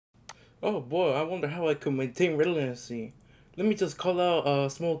Oh boy, I wonder how I could maintain relevancy. Let me just call out a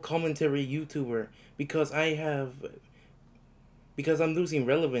small commentary YouTuber because I'm losing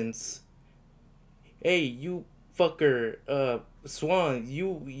relevance. Hey, you fucker, Swan,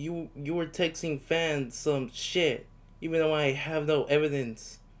 you were texting fans some shit, even though I have no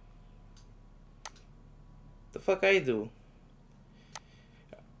evidence. The fuck I do?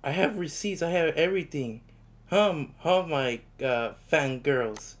 I have receipts. I have everything. My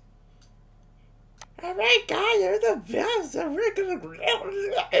fangirls. All right, guys, you're the best. We're gonna.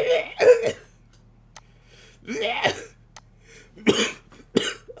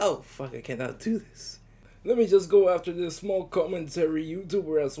 Oh fuck! I cannot do this. Let me just go after this small commentary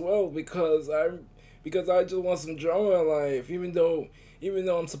YouTuber as well because I just want some drama in life. Even though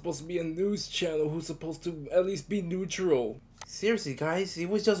I'm supposed to be a news channel who's supposed to at least be neutral. Seriously, guys, it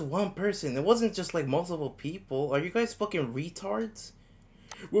was just one person. It wasn't just like multiple people. Are you guys fucking retards?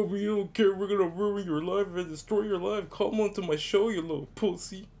 Well, we don't care. We're gonna ruin your life and destroy your life. Come on to my show, you little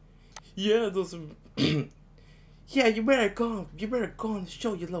pussy. Yeah, those. Yeah, you better go. You better go on the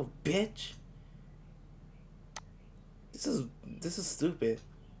show, you little bitch. This is stupid.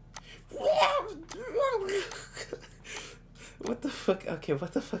 What the fuck? Okay,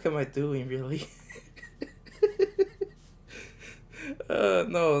 what the fuck am I doing, really?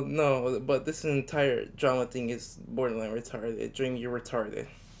 No, but this entire drama thing is borderline retarded. Dream, you're retarded.